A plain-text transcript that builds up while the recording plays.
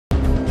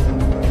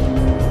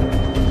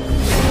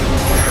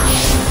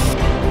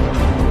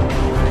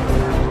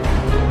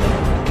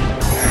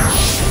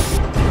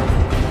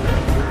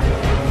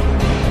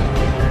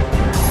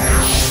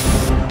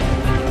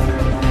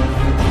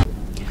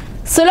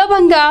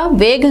సక్రమంగా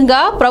వేగంగా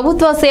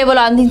ప్రభుత్వ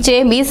సేవలు అందించే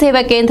మీసేవ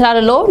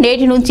కేంద్రాలలో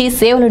నేటి నుంచి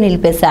సేవలు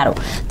నిలిపేశారు.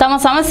 తమ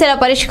సమస్యల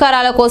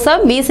పరిష్కారాల కోసం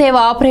మీసేవ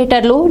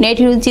ఆపరేటర్లు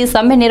నేటి నుంచి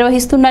సమ్మె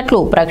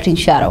నిర్వహిస్తున్నట్లు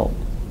ప్రకటించారు.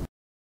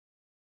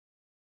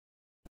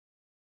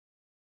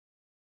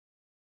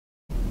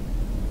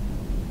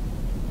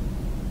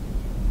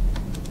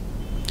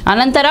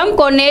 అనంతరం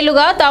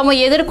కొన్నేళ్లుగా తాము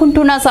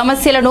ఎదుర్కొంటున్న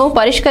సమస్యలను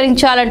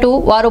పరిష్కరించాలంటూ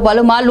వారు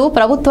పలుమార్లు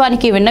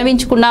ప్రభుత్వానికి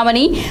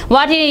విన్నవించుకున్నామని,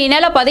 వాటిని ఈ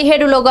నెల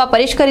 17లోగా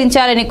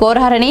పరిష్కరించాలని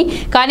కోరారని,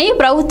 కానీ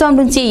ప్రభుత్వం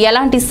నుంచి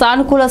ఎలాంటి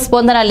సానుకూల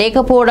స్పందన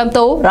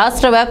లేకపోవడంతో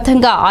రాష్ట్ర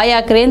వ్యాప్తంగా ఆయా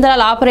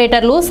కేంద్రాల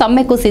ఆపరేటర్లు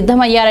సమ్మెకు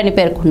సిద్ధమయ్యారని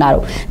పేర్కొన్నారు.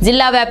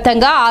 జిల్లా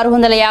వ్యాప్తంగా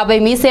 650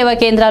 మీసేవ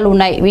కేంద్రాలు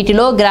ఉన్నాయి.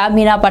 వీటిలో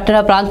గ్రామీణ పట్టణ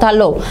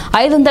ప్రాంతాల్లో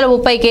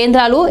 530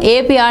 కేంద్రాలు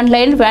ఏపీ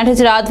ఆన్లైన్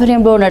ఫ్రాంచైజీ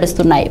ఆధ్వర్యంలో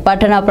నడుస్తున్నాయి.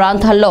 పట్టణ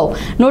ప్రాంతాల్లో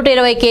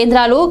 120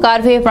 కేంద్రాలు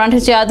కార్వీ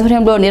ఫ్రాంచైజీ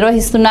ఆధ్వర్యంలో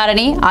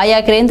నిర్వహిస్తున్నారని, ఆయా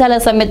కేంద్రాల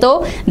సమ్మెతో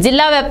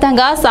జిల్లా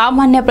వ్యాప్తంగా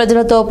సామాన్య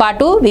ప్రజలతో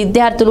పాటు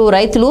విద్యార్థులు,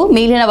 రైతులు,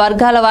 మిగిలిన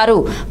వర్గాల వారు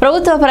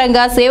ప్రభుత్వ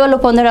పరంగా సేవలు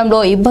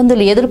పొందడంలో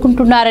ఇబ్బందులు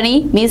ఎదుర్కొంటున్నారని,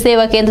 మీ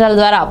సేవా కేంద్రాల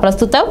ద్వారా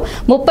ప్రస్తుతం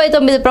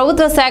 39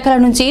 ప్రభుత్వ శాఖల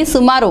నుంచి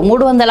సుమారు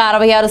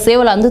 366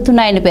 సేవలు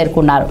అందుతున్నాయని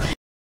పేర్కొన్నారు.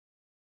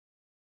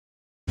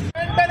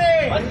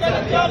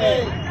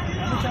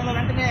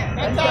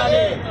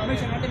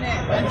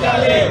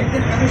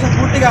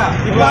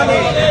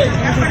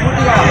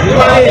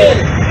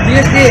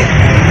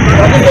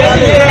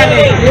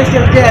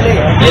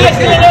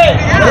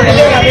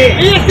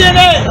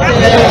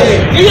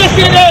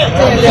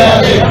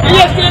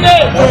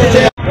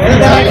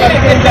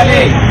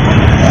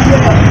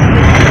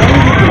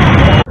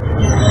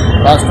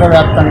 రాష్ట్ర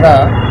వ్యాప్తంగా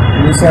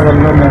ఈ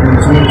సేవల్లో మేము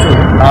ఇంచుమించు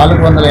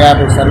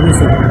 450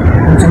 సర్వీసులు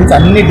ఇంచుమించు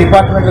అన్ని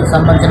డిపార్ట్మెంట్లకు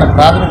సంబంధించిన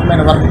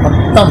ప్రాథమికమైన వర్క్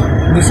మొత్తం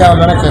ఈ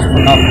సేవల్లోనే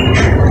చేస్తున్నాం.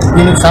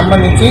 దీనికి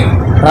సంబంధించి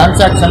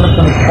ట్రాన్సాక్షన్లు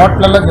కొన్ని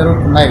కోట్లలో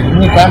జరుగుతున్నాయి.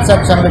 ఇన్ని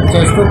ట్రాన్సాక్షన్లు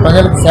చేస్తూ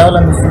ప్రజలకు సేవలు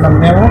అందిస్తున్నాం.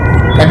 మేము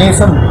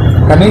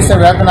కనీస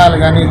వేతనాలు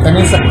కానీ,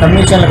 కనీస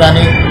కమిషన్లు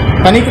కానీ,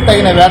 పనికి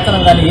తగిన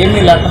వేతనం కానీ ఏమీ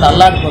లేకుండా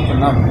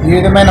అల్లాడిపోతున్నాం. ఈ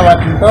విధమైన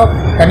వాటితో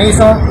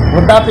కనీసం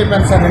వృద్ధాప్య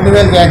పెన్షన్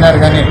 2000 చేయన్నారు,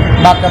 కానీ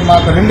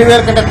మాకు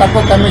 2000 కంటే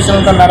తక్కువ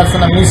కమిషన్లతో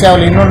నడుస్తున్న మీ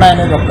సేవలు ఎన్ని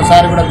ఉన్నాయనేది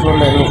ఒక్కసారి కూడా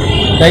చూడలేదు.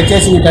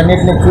 దయచేసి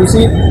వీటన్నిటిని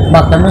చూసి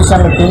మా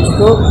కమిషన్లు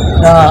పెంచుతూ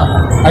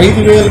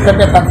 5000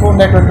 కంటే తక్కువ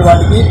ఉండేటువంటి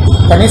వాటికి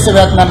కనీస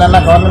వేతనాలన్నా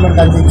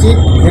గవర్నమెంట్ అందించి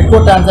ఎక్కువ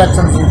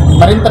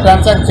మరింత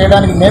ట్రాన్సాక్ట్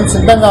చేయడానికి మేము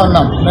సిద్ధంగా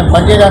ఉన్నాం. మేము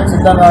పనిచేయడానికి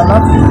సిద్ధంగా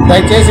ఉన్నాం.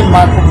 దయచేసి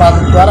మా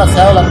ద్వారా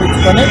సేవలు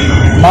అందించుకొని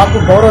మాకు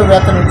గౌరవ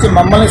వేతనం ఇచ్చి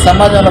మమ్మల్ని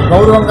సమాజంలో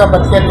గౌరవంగా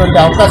బతికేటువంటి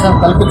అవకాశం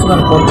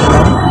కల్పించమని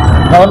కోరుతున్నాము.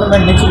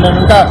 గవర్నమెంట్ నుంచి మేము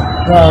ఇంకా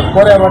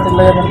కోరే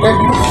వాటిల్లో ఏమంటే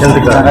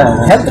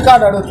హెల్త్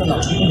కార్డు అడుగుతున్నాం.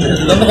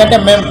 ఎందుకంటే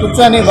మేము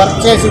కూర్చొని వర్క్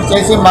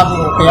చేసి మాకు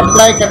ఒక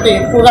ఎంప్లాయీ కంటే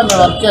ఎక్కువగా మేము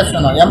వర్క్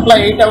చేస్తున్నాం.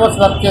 ఎంప్లాయీ 8 అవర్స్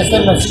వర్క్ చేస్తే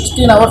మేము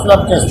 16 అవర్స్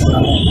వర్క్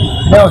చేస్తున్నాము.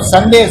 మేము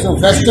సండేస్,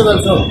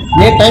 ఫెస్టివల్స్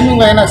ఏ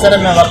టైమింగ్ అయినా సరే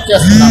మేము వర్క్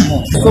చేస్తున్నాము.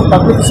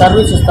 పబ్లిక్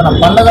సర్వీస్ ఇస్తున్నాం,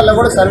 పండుగల్లో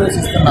కూడా సర్వీస్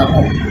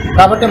ఇస్తున్నాము.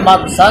 కాబట్టి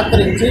మాకు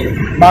సహకరించి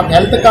మాకు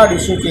హెల్త్ కార్డు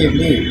ఇష్యూ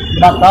చేయండి,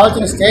 మాకు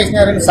కావాల్సిన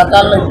స్టేషనరీని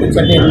సకాలంలో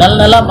ఇప్పించండి,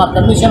 నెల మా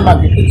కమిషన్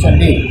మాకు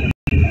ఇప్పించండి.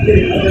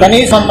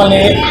 కనీసం మమ్మల్ని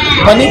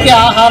పనికి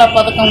ఆహార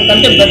పథకం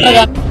కంటే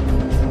బెటర్గా